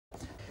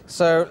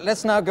So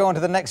let's now go on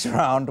to the next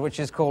round, which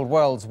is called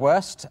World's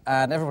Worst,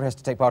 and everybody has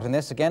to take part in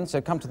this again,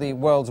 so come to the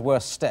World's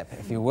Worst step,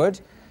 if you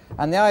would.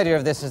 And the idea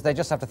of this is they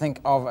just have to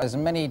think of as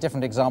many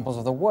different examples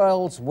of the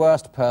world's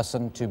worst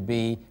person to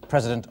be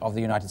President of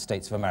the United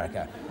States of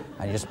America.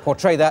 And you just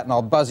portray that, and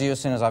I'll buzz you as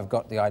soon as I've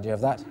got the idea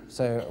of that.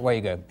 So, away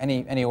you go.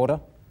 Any order?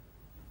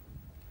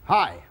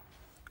 Hi,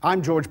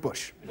 I'm George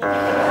Bush.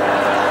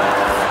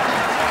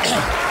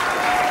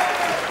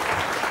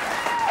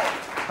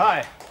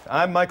 Hi,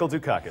 I'm Michael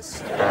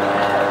Dukakis.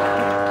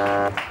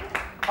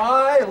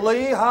 I,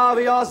 Lee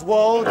Harvey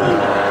Oswald.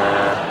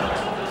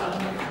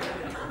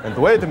 And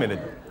wait a minute,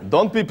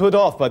 don't be put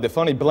off by the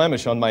funny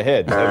blemish on my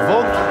head.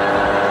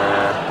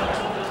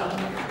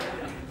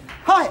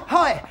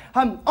 Hi,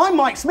 I'm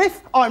Mike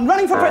Smith. I'm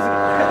running for president.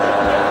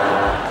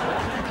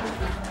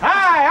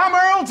 Hi, I'm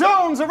Earl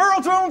Jones of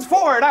Earl Jones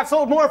Ford. I've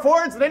sold more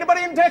Fords than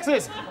anybody in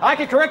Texas. I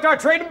can correct our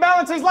trade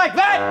imbalances like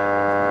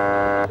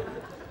that.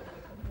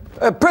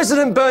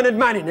 President Bernard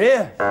Manning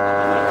here.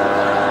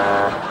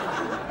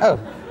 Oh.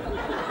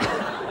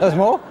 There's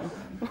more?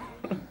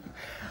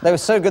 They were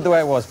so good the way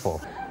it was,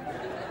 Paul.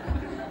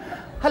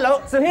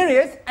 Hello, so here he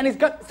is, and he's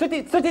got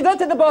sooty dirt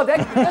in the ball deck.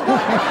 No.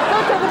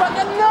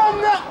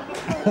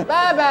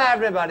 Bye-bye,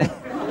 everybody.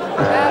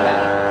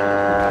 Bye-bye.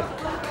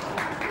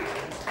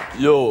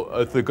 Yo,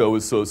 I think I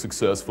was so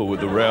successful with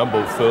the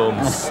Rambo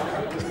films.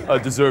 I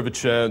deserve a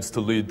chance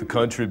to lead the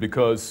country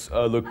because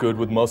I look good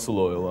with muscle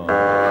oil on.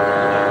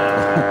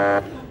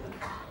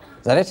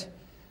 Is that it?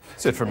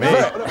 That's it for me.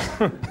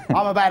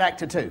 I'm a bad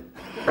actor too.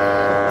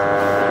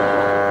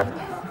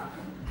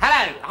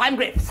 Hello, I'm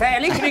Griff. So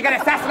at least if you get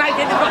assassinated,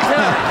 you've got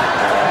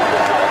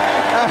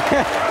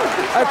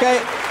to... Okay.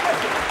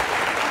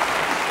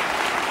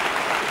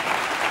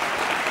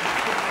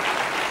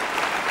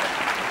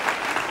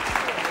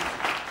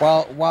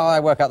 Well, while I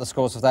work out the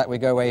scores of that, we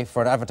go away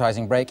for an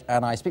advertising break,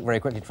 and I speak very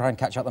quickly to try and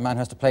catch up the man who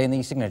has to play in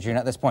the signature tune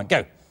at this point.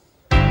 Go.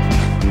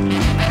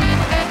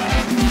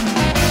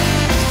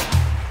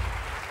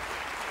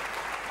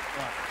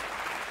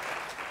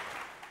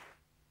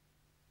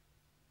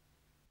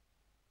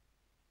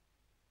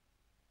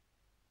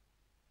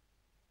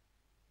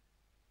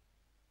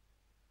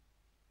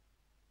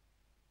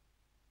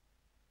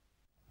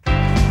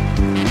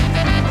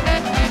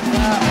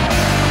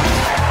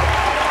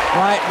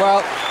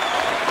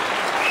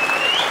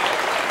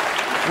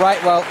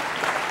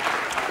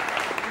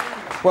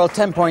 Well,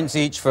 10 points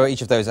each for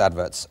each of those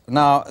adverts.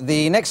 Now,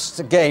 the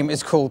next game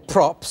is called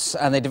Props,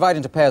 and they divide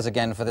into pairs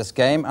again for this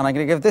game, and I'm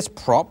going to give this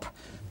prop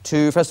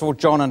to, first of all,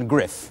 John and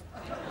Griff.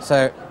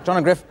 So, John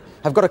and Griff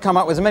have got to come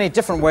up with as many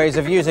different ways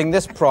of using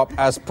this prop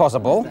as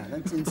possible.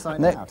 That's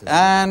inside out.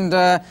 And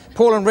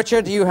Paul and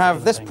Richard, you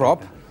have this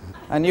prop,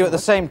 and you at the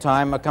same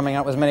time are coming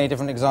up with as many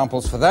different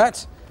examples for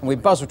that. And we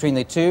buzz between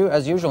the two,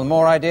 as usual. The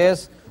more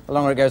ideas, the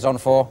longer it goes on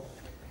for,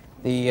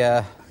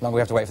 the longer we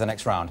have to wait for the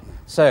next round.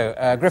 So,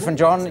 Griff and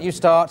John, you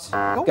start.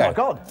 Oh, Go. my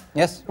God.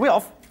 Yes? Are we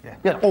off?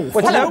 Yeah.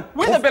 Hello,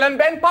 we're the Bill and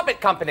Ben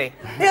Puppet Company.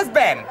 Here's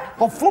Ben.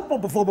 And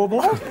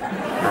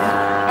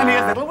And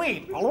here's Little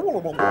Weed.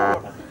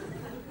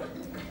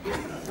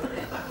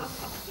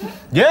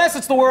 Yes,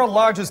 it's the world's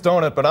largest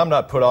donut, but I'm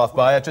not put off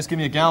by it. Just give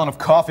me a gallon of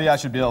coffee, I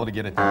should be able to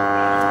get it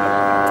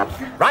done.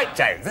 Right,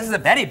 Jones, this is a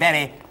very,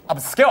 very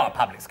obscure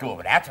public school,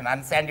 but I have to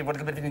understand you've got a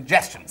little bit of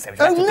indigestion, so you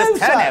have to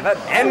just turn over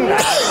and...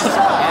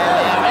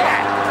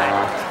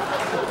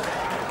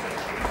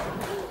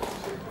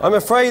 I'm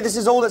afraid this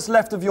is all that's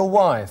left of your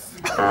wife.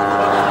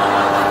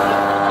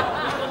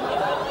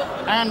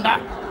 And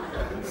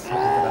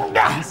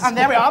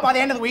there we are, by the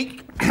end of the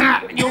week.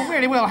 You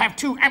really will have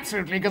two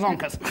absolutely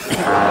gazonkas.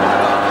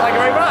 Thank you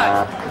very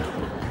much.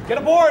 Get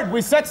aboard,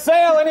 we set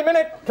sail any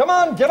minute. Come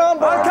on, get on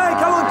board. Okay,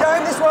 come on,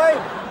 gang, this way.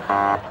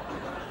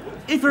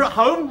 If you're at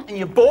home and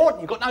you're bored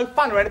and you've got no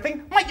fun or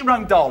anything, make your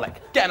own Dalek.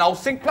 Get an old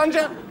sink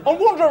plunger and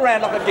wander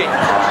around like a gig.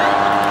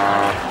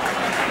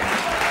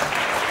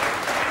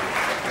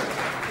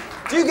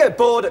 Do you get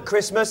bored at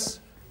Christmas?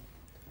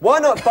 Why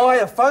not buy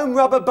a foam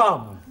rubber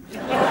bum?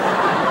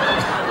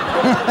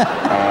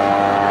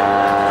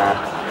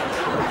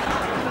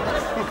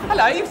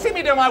 Hello, you've seen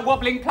me do my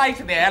wobbling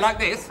plate in the air like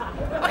this.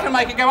 I can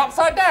make it go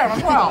upside down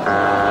as well.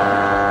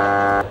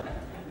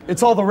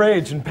 It's all the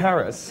rage in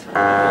Paris.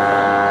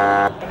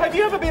 Have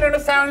you ever been in a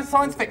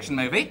science fiction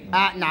movie?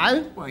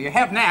 No. Well, you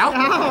have now.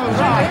 Oh,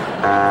 right.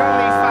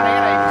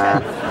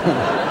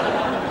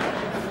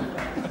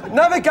 Funny,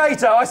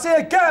 Navigator, I see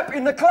a gap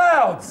in the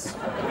clouds.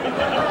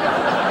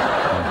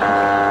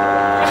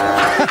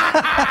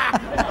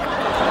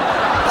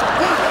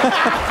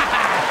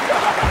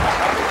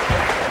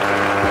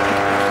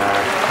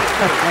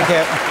 Thank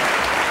you.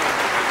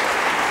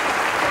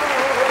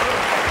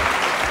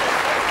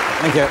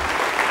 Thank you.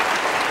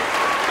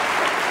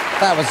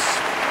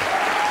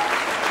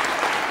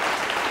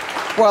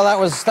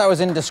 That was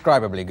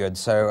indescribably good,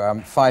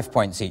 so 5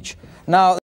 points each. Now...